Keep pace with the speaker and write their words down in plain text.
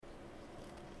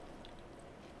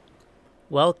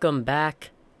Welcome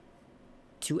back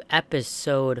to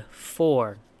episode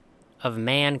 4 of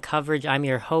Man Coverage. I'm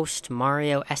your host,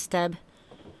 Mario Esteb.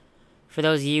 For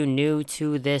those of you new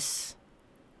to this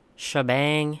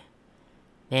shebang,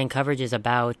 Man Coverage is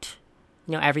about,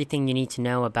 everything you need to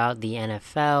know about the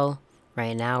NFL.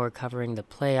 Right now we're covering the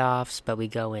playoffs, but we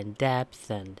go in depth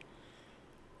and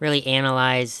really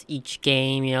analyze each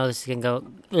game. This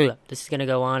is gonna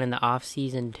go on in the off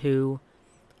season too.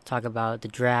 Talk about the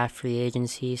draft, free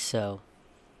agency. So,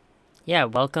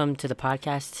 welcome to the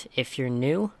podcast if you're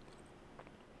new.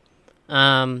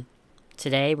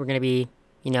 Today we're gonna be,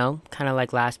 kind of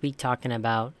like last week, talking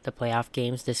about the playoff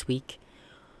games this week.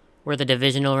 We're the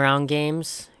divisional round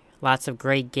games. Lots of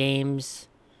great games.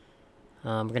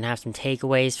 We're gonna have some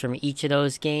takeaways from each of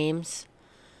those games.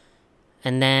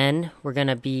 And then we're going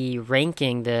to be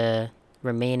ranking the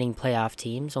remaining playoff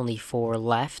teams, only 4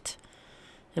 left.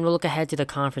 And we'll look ahead to the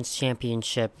conference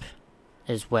championship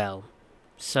as well.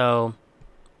 So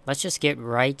let's just get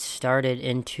right started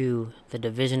into the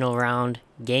divisional round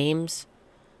games.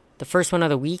 The first one of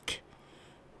the week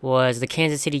was the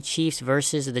Kansas City Chiefs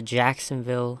versus the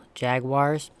Jacksonville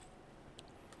Jaguars.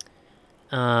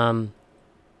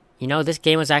 This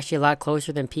game was actually a lot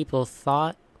closer than people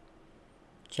thought.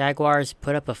 Jaguars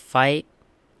put up a fight.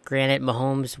 Granted,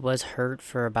 Mahomes was hurt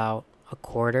for about a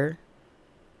quarter.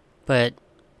 But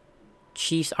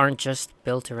Chiefs aren't just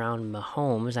built around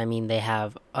Mahomes. They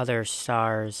have other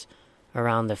stars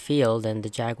around the field. And the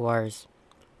Jaguars,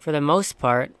 for the most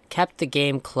part, kept the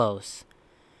game close.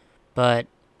 But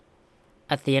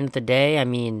at the end of the day,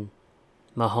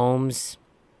 Mahomes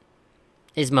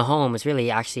is Mahomes.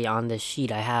 Really, actually, on this sheet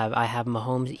I have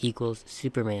Mahomes equals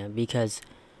Superman. Because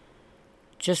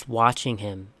just watching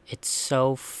him, it's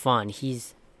so fun. He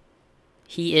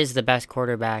is the best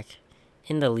quarterback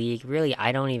in the league. Really,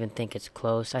 I don't even think it's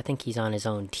close. I think he's on his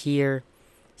own tier,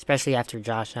 especially after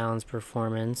Josh Allen's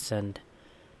performance. And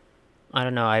I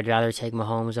don't know, I'd rather take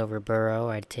Mahomes over Burrow.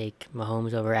 I'd take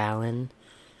Mahomes over Allen.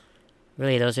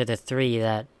 Really, those are the 3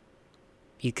 that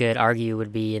you could argue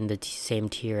would be in the same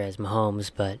tier as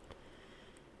Mahomes. But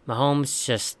Mahomes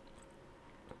just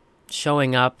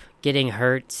showing up, getting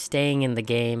hurt, staying in the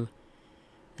game,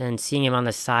 then seeing him on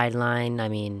the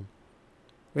sideline.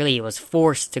 Really, he was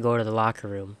forced to go to the locker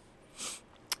room.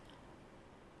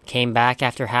 Came back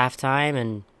after halftime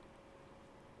and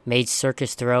made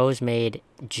circus throws, made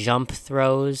jump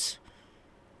throws.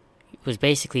 He was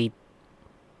basically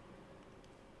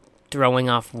throwing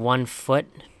off one foot,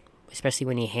 especially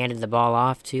when he handed the ball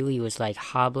off too. He was like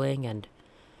hobbling, and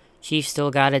Chiefs still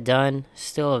got it done.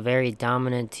 Still a very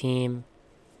dominant team.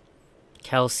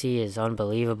 Kelsey is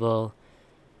unbelievable.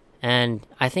 And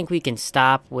I think we can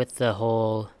stop with the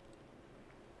whole,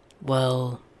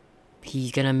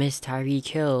 he's going to miss Tyreek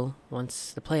Hill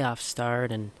once the playoffs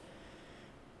start. And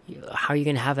how are you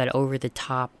going to have that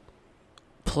over-the-top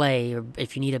play? Or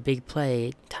if you need a big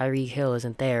play, Tyreek Hill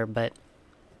isn't there. But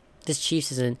this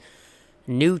Chiefs is a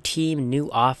new team,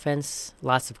 new offense.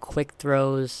 Lots of quick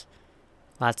throws.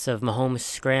 Lots of Mahomes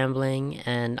scrambling.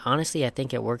 And honestly, I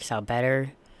think it works out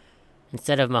better.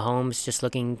 Instead of Mahomes just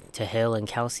looking to Hill and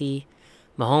Kelsey,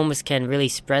 Mahomes can really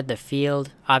spread the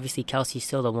field. Obviously, Kelsey's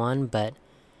still the one, but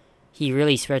he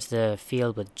really spreads the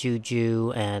field with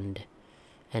Juju and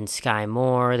Sky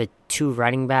Moore, the 2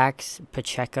 running backs,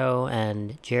 Pacheco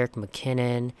and Jerick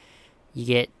McKinnon. You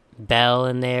get Bell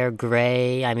in there,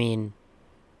 Gray,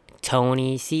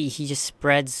 Tony. See, he just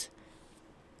spreads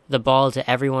the ball to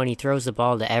everyone. He throws the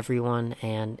ball to everyone,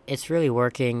 and it's really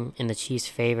working in the Chiefs'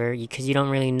 favor because you don't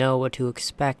really know what to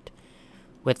expect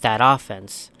with that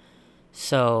offense.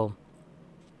 So,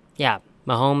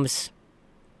 Mahomes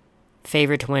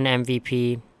favorite to win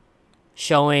MVP,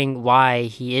 showing why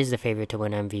he is the favorite to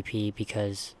win MVP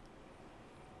because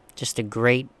just a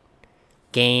great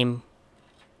game,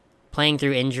 playing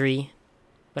through injury,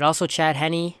 but also Chad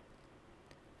Henne,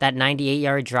 that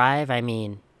 98-yard drive,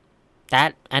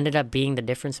 that ended up being the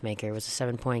difference maker. It was a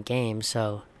 7-point game,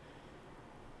 so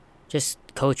just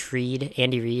Coach Reed,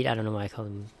 Andy Reid, I don't know why I call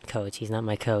him coach. He's not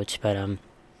my coach, but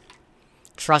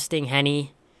trusting Henne.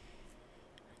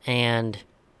 And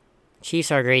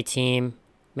Chiefs are a great team.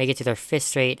 Make it to their 5th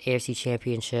straight AFC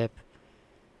Championship.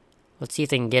 Let's see if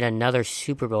they can get another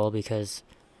Super Bowl because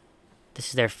this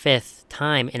is their 5th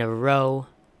time in a row.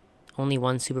 Only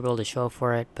one Super Bowl to show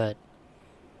for it, but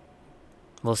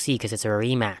we'll see because it's a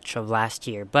rematch of last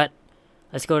year. But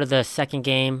let's go to the second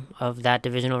game of that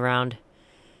divisional round.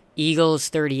 Eagles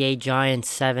 38, Giants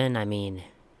 7. It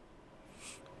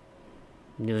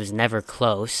was never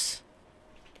close.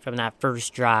 From that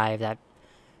first drive, that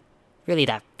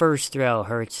first throw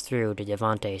Hurts threw to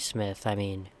Devontae Smith.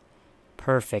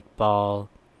 perfect ball.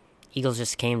 Eagles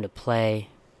just came to play.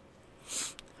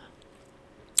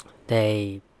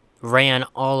 They ran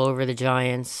all over the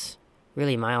Giants.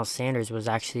 Really, Miles Sanders was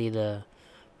actually the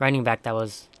running back that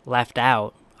was left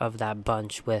out of that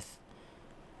bunch with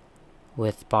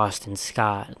Boston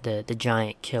Scott, the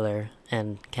giant killer,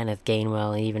 and Kenneth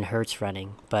Gainwell, and even Hurts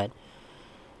running. But,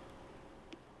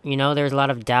 there's a lot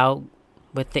of doubt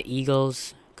with the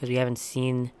Eagles because we haven't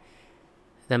seen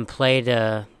them play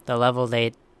the level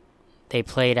they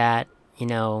played at,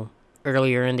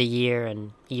 earlier in the year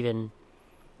and even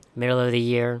middle of the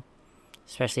year,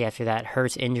 especially after that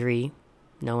Hurts injury.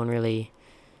 No one really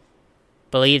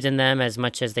believed in them as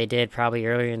much as they did probably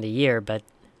earlier in the year, but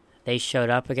they showed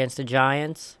up against the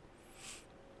Giants.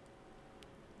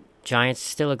 Giants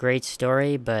still a great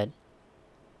story, but,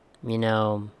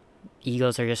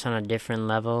 Eagles are just on a different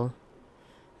level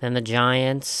than the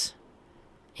Giants.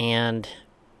 And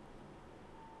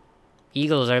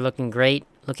Eagles are looking great,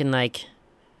 looking like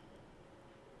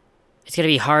it's going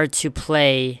to be hard to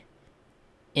play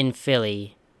in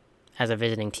Philly as a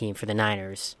visiting team for the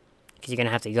Niners because you're going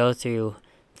to have to go through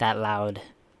that loud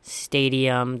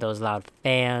stadium, those loud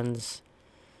fans,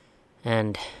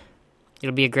 and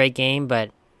it'll be a great game,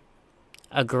 but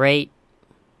a great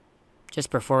just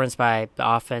performance by the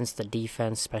offense, the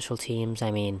defense, special teams.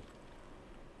 I mean,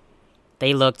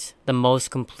 they looked the most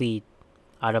complete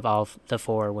out of all the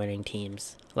 4 winning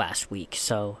teams last week.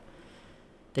 So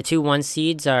the 2 1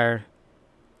 seeds are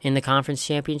in the conference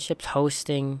championships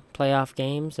hosting playoff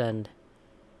games, and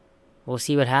we'll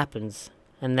see what happens.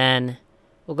 And then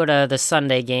we'll go to the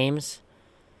Sunday games.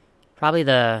 Probably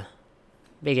the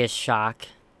biggest shock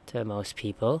to most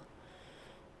people.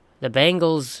 The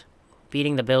Bengals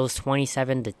beating the Bills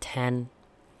 27-10.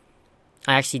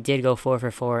 I actually did go 4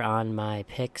 for 4 on my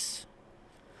picks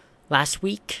last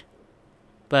week.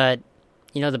 But,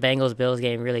 the Bengals-Bills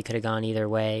game really could have gone either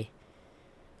way.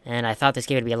 And I thought this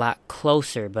game would be a lot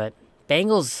closer. But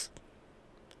Bengals,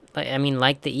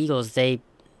 like the Eagles, it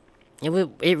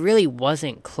really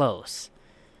wasn't close.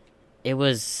 It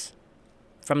was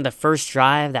from the first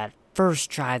drive the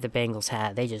Bengals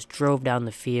had. They just drove down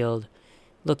the field.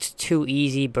 Looked too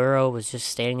easy. Burrow was just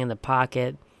standing in the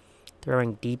pocket,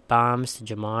 throwing deep bombs to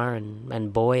Jamar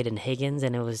and Boyd and Higgins,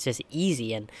 and it was just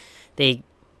easy. And they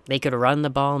could run the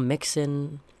ball.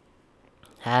 Mixon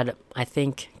had, I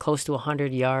think, close to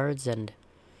 100 yards, and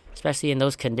especially in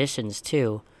those conditions,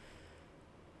 too.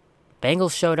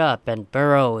 Bengals showed up, and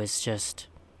Burrow is just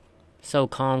so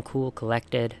calm, cool,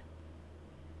 collected.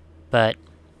 But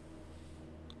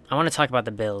I want to talk about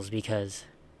the Bills because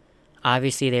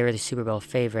obviously they were the Super Bowl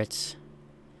favorites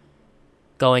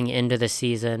going into the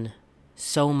season.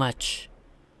 So much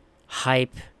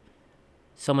hype,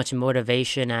 so much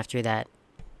motivation after that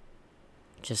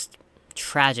just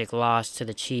tragic loss to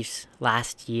the Chiefs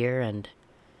last year, and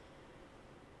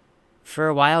for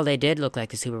a while they did look like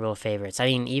the Super Bowl favorites. I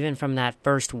mean, even from that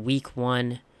first week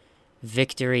 1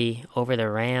 victory over the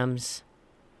Rams,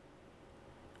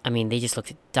 they just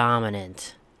looked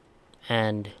dominant.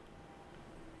 And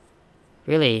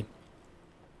really,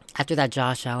 after that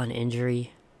Josh Allen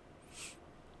injury,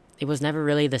 it was never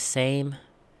really the same.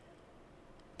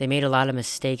 They made a lot of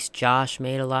mistakes. Josh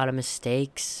made a lot of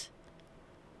mistakes.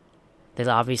 They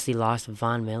obviously lost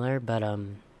Von Miller, but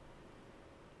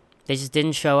they just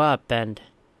didn't show up, and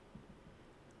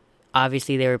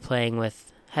obviously they were playing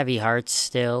with heavy hearts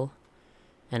still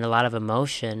and a lot of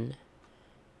emotion.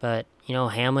 But,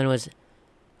 Hamlin was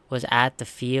at the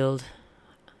field,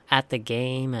 at the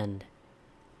game, and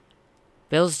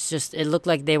Bills it looked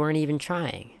like they weren't even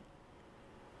trying.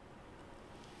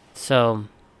 So,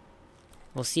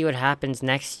 we'll see what happens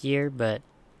next year, but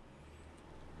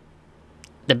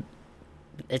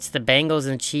it's the Bengals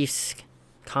and Chiefs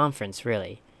conference,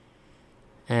 really.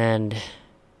 And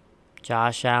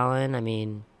Josh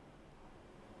Allen,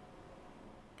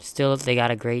 still they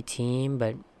got a great team,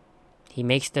 but he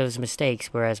makes those mistakes,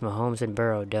 whereas Mahomes and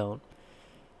Burrow don't.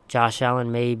 Josh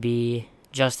Allen may be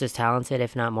just as talented,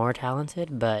 if not more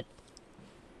talented, but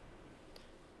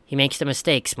he makes the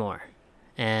mistakes more.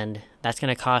 And that's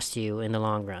going to cost you in the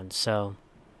long run. So,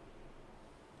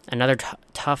 another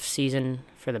tough season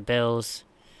for the Bills.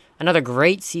 Another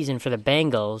great season for the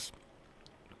Bengals.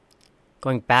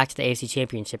 Going back to the AFC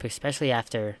Championship, especially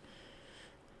after,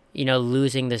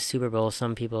 losing the Super Bowl.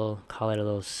 Some people call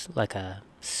it like a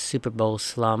Super Bowl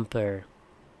slump, or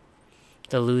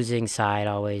the losing side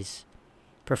always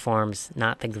performs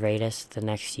not the greatest the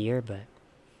next year, but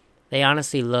they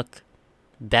honestly look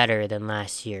better than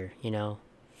last year,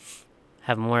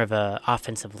 have more of a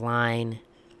offensive line.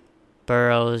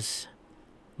 Burrow's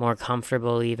more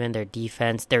comfortable even. Their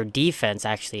defense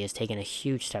actually has taken a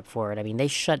huge step forward. I mean, they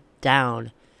shut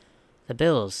down the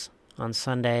Bills on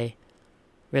Sunday.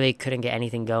 Really couldn't get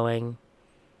anything going.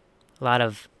 A lot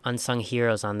of unsung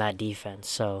heroes on that defense.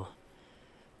 So,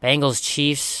 Bengals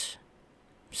Chiefs,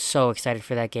 so excited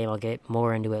for that game. I'll get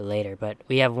more into it later. But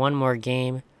we have one more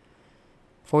game.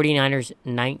 49ers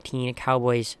 19,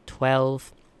 Cowboys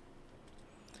 12.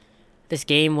 This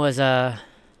game was kind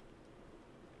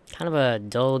of a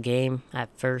dull game at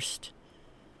first.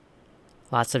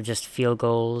 Lots of just field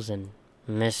goals and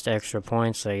missed extra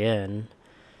points again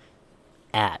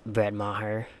at Brett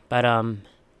Maher. But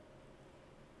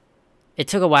it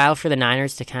took a while for the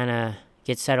Niners to kind of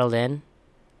get settled in.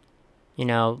 You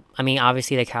know, I mean,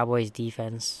 obviously the Cowboys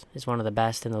defense is one of the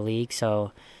best in the league,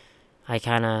 so we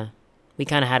kind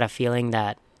of had a feeling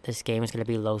that this game was going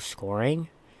to be low scoring.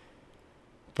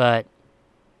 But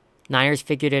Niners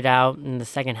figured it out in the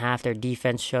second half. Their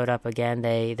defense showed up again.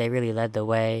 They really led the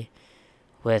way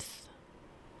with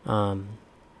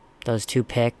those 2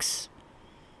 picks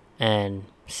and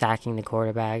sacking the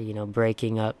quarterback, you know,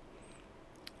 breaking up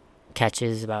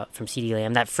catches from CeeDee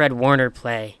Lamb. That Fred Warner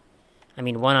play, I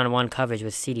mean, one-on-one coverage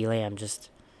with CeeDee Lamb, just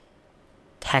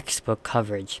textbook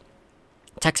coverage.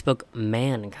 Textbook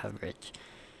man coverage.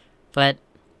 But,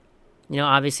 you know,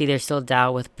 obviously there's still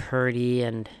doubt with Purdy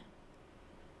and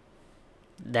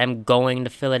them going to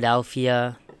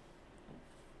Philadelphia.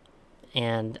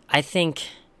 And I think,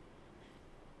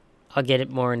 I'll get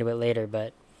more into it later,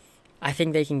 but I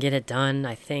think they can get it done.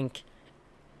 I think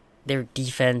their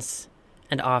defense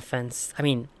and offense, I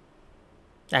mean,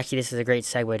 actually this is a great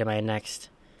segue to my next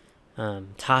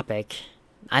topic.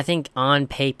 I think on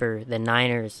paper, the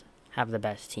Niners have the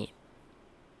best team.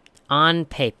 On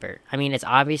paper. I mean, it's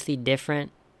obviously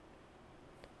different.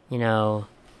 You know,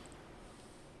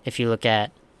 if you look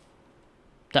at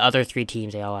the other 3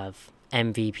 teams, they all have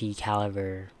MVP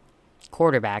caliber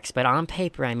quarterbacks. But on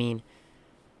paper, I mean,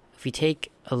 if you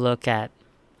take a look at,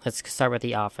 let's start with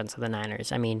the offense of the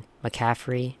Niners. I mean,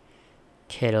 McCaffrey,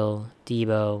 Kittle,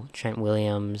 Debo, Trent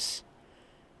Williams,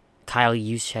 Kyle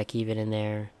Juszczyk even in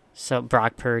there. So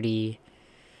Brock Purdy.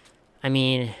 I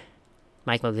mean,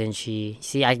 Mike McGlinchey.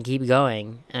 See, I can keep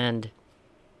going. And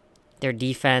their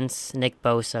defense, Nick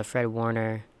Bosa, Fred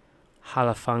Warner,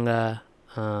 Halafunga,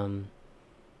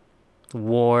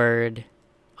 Ward,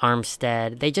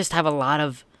 Armstead. They just have a lot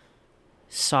of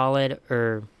solid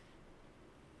or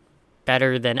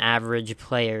better than average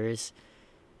players.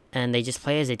 And they just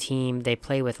play as a team. They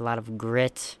play with a lot of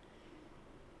grit.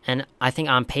 And I think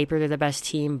on paper they're the best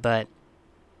team, but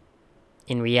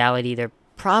in reality they're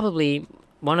probably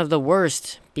one of the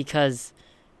worst because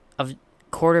of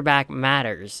quarterback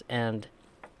matters. And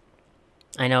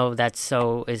I know that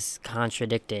is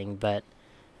contradicting, but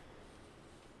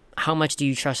how much do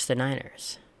you trust the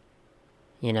Niners?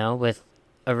 You know, with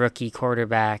a rookie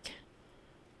quarterback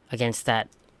against that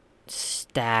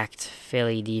stacked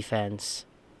Philly defense.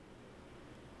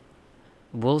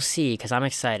 We'll see, because I'm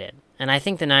excited. And I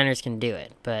think the Niners can do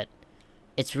it, but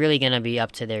it's really going to be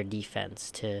up to their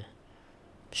defense to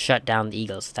shut down the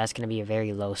Eagles. That's going to be a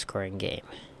very low-scoring game.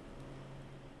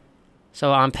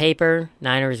 So on paper,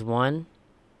 Niners won,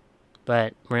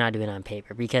 but we're not doing it on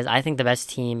paper because I think the best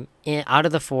team out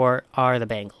of the 4 are the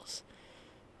Bengals.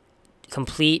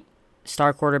 Complete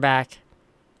star quarterback,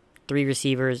 3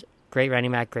 receivers, great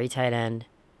running back, great tight end,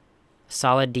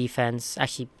 solid defense,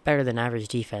 actually better than average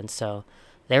defense, so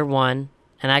they're 1,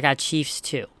 and I got Chiefs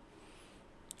 2.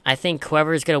 I think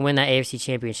whoever's going to win that AFC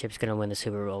Championship is going to win the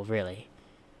Super Bowl, really,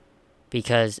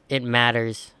 because it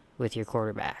matters with your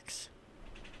quarterbacks.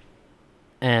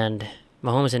 And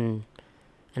Mahomes and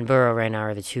Burrow right now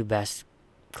are the 2 best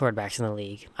quarterbacks in the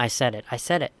league. I said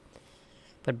it.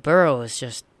 But Burrow is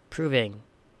just proving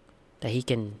that he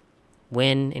can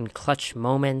win in clutch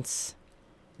moments,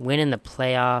 win in the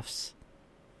playoffs,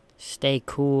 stay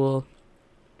cool,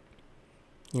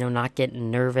 not get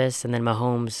nervous. And then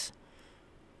Mahomes,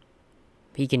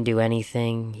 he can do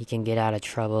anything. He can get out of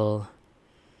trouble.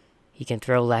 He can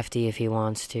throw lefty if he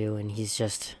wants to. And he's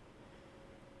just,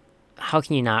 how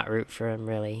can you not root for him,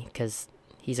 really? Because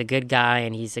he's a good guy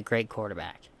and he's a great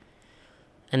quarterback.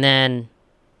 And then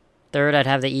third, I'd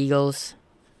have the Eagles.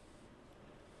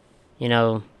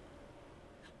 On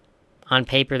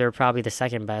paper, they're probably the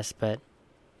second best, but,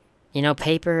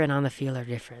 paper and on the field are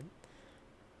different.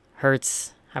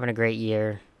 Hurts having a great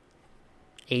year.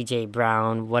 A.J.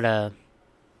 Brown, what a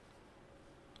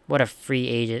free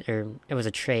agent, or it was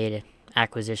a trade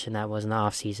acquisition that was in the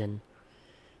offseason.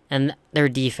 And their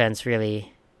defense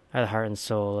really are the heart and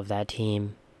soul of that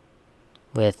team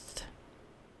with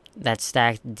that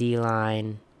stacked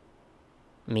D-line,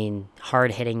 I mean,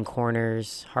 hard-hitting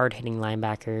corners, hard-hitting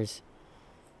linebackers.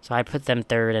 So I put them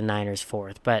third and Niners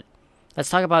fourth. But let's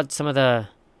talk about some of the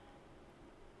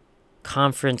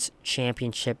conference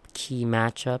championship key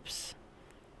matchups.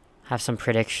 Have some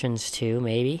predictions too,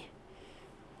 maybe.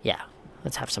 Yeah,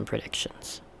 let's have some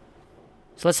predictions.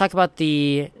 So let's talk about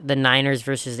the Niners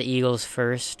versus the Eagles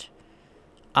first.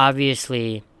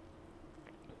 Obviously,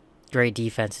 great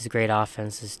defenses, great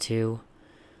offenses too.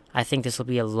 I think this will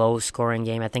be a low-scoring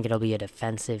game. I think it'll be a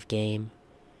defensive game.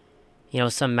 You know,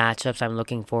 some matchups I'm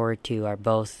looking forward to are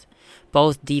both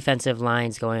defensive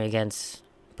lines going against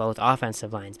both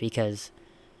offensive lines because,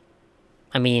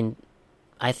 I mean,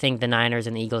 I think the Niners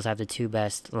and the Eagles have the two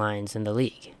best lines in the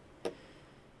league.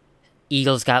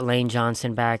 Eagles got Lane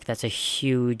Johnson back. That's a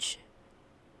huge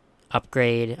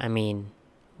upgrade. I mean,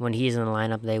 when he's in the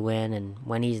lineup, they win, and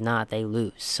when he's not, they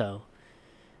lose. So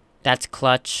that's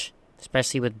clutch,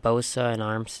 especially with Bosa and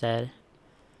Armstead.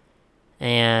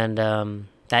 And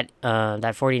that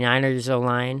 49ers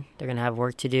O-line, they're going to have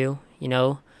work to do, you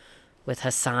know, with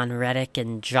Hassan Reddick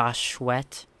and Josh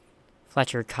Sweat,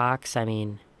 Fletcher Cox. I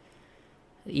mean,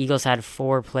 the Eagles had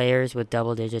 4 players with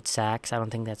double-digit sacks. I don't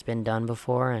think that's been done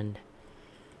before, and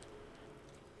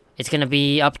it's going to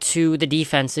be up to the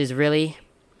defenses, really,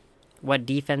 what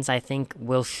defense I think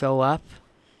will show up.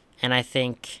 And I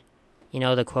think, you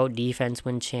know, the quote, defense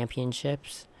wins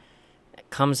championships,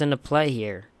 comes into play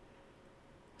here.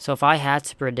 So if I had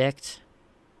to predict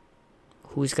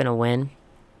who's going to win,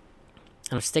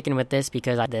 I'm sticking with this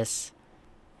because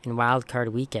in Wild Card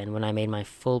Weekend, when I made my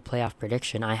full playoff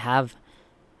prediction, I have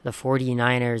the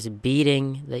 49ers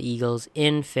beating the Eagles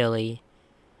in Philly.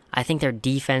 I think their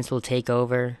defense will take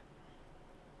over.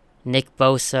 Nick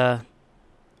Bosa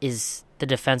is the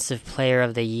defensive player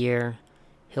of the year.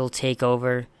 He'll take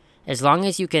over. As long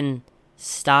as you can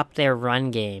stop their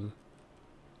run game,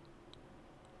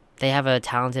 they have a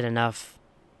talented enough,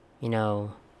 you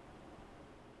know,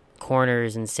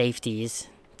 corners and safeties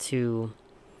to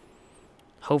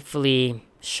hopefully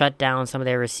shut down some of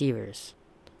their receivers.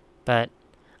 But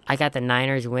I got the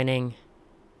Niners winning.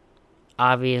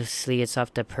 Obviously, it's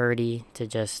up to Purdy to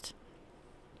just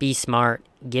be smart,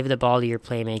 give the ball to your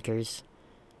playmakers,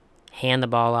 hand the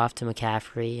ball off to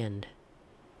McCaffrey, and,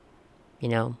 you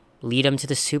know, lead them to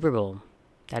the Super Bowl.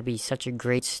 That'd be such a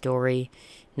great story.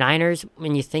 Niners,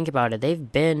 when you think about it,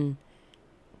 they've been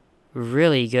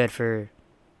really good for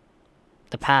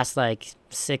the past,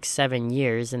 6-7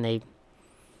 years, and I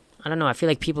don't know, I feel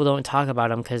like people don't talk about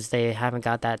them because they haven't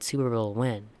got that Super Bowl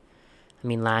win. I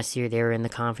mean, last year they were in the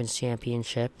conference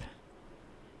championship.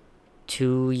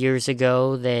 2 years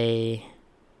ago, they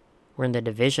were in the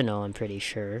divisional, I'm pretty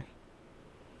sure.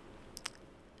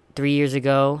 3 years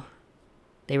ago,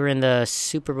 they were in the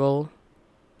Super Bowl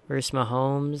versus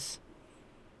Mahomes.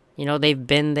 You know, they've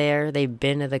been there. They've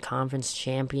been to the conference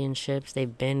championships.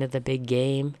 They've been to the big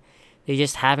game. They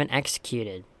just haven't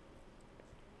executed.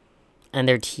 And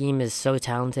their team is so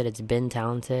talented. It's been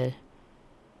talented.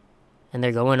 And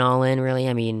they're going all in, really.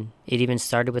 I mean, it even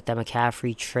started with the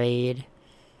McCaffrey trade.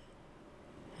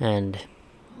 And,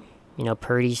 you know,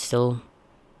 Purdy's still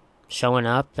showing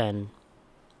up. And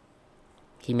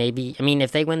he may be... I mean,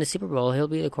 if they win the Super Bowl, he'll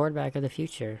be the quarterback of the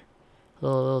future. A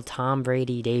little Tom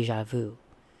Brady deja vu.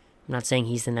 I'm not saying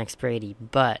he's the next Brady,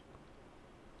 but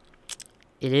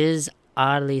it is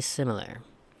oddly similar.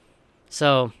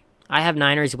 So, I have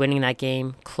Niners winning that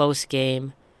game. Close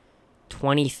game.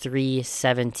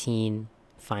 23-17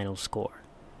 final score.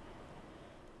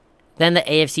 Then the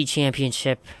AFC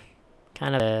Championship.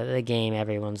 Kind of the game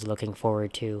everyone's looking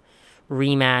forward to.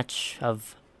 Rematch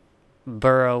of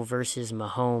Burrow versus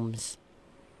Mahomes.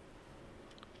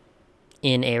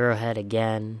 In Arrowhead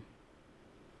again.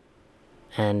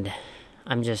 And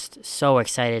I'm just so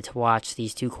excited to watch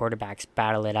these two quarterbacks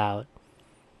battle it out.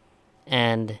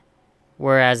 And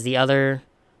whereas the other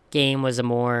game was a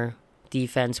more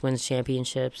defense wins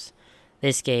championships,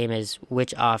 this game is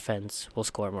which offense will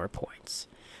score more points.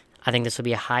 I think this will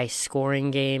be a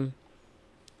high-scoring game.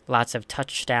 Lots of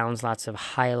touchdowns, lots of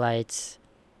highlights.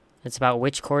 It's about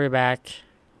which quarterback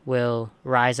will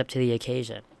rise up to the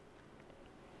occasion.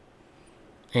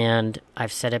 And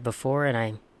I've said it before,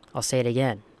 and I'll say it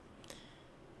again.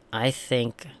 I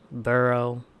think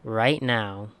Burrow, right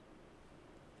now,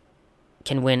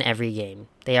 can win every game.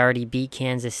 They already beat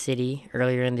Kansas City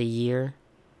earlier in the year.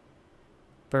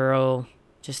 Burrow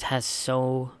just has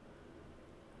so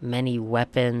many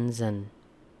weapons, and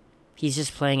he's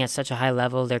just playing at such a high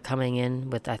level. They're coming in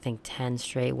with, I think, 10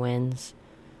 straight wins.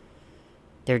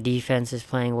 Their defense is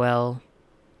playing well.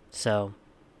 So,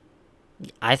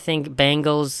 I think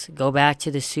Bengals go back to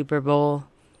the Super Bowl,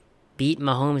 beat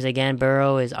Mahomes again.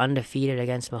 Burrow is undefeated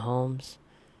against Mahomes.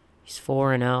 He's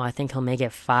 4-0. I think he'll make it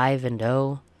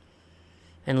 5-0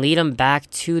 and lead them back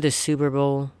to the Super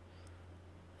Bowl.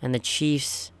 And the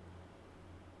Chiefs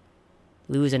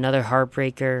lose another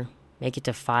heartbreaker, make it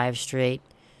to 5 straight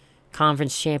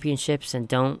conference championships, and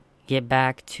don't get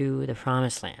back to the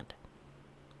promised land.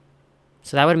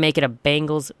 So that would make it a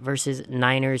Bengals versus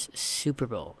Niners Super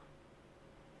Bowl.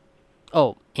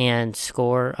 Oh, and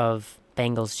score of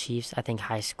Bengals Chiefs, I think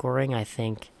high scoring. I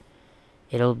think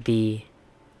it'll be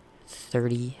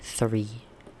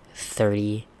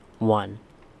 33-31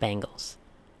 Bengals.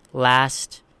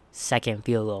 Last second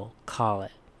field goal, call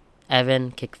it.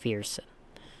 Evan McPherson.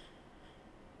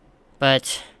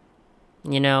 But,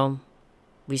 we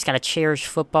just got to cherish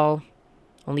football.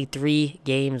 Only 3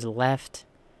 games left.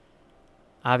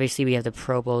 Obviously, we have the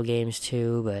Pro Bowl games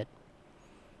too, but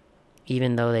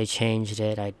even though they changed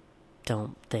it, I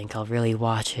don't think I'll really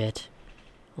watch it.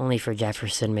 Only for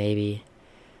Jefferson, maybe.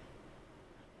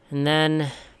 And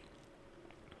then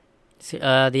the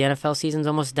NFL season's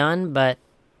almost done, but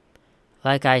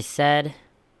like I said,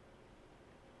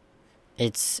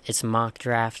 it's mock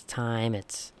draft time,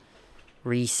 it's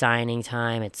re-signing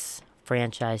time, it's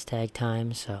franchise tag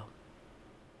time, so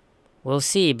we'll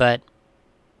see, but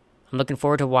I'm looking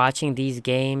forward to watching these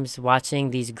games,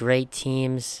 watching these great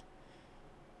teams.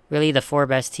 Really the 4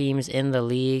 best teams in the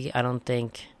league. I don't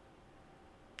think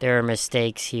there are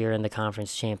mistakes here in the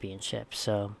conference championship.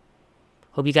 So,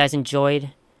 hope you guys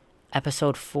enjoyed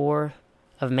episode 4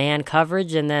 of Man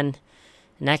Coverage. And then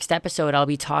next episode, I'll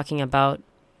be talking about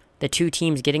the 2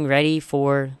 teams getting ready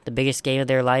for the biggest game of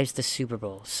their lives, the Super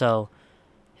Bowl. So,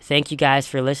 thank you guys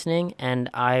for listening, and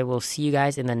I will see you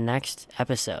guys in the next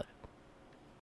episode.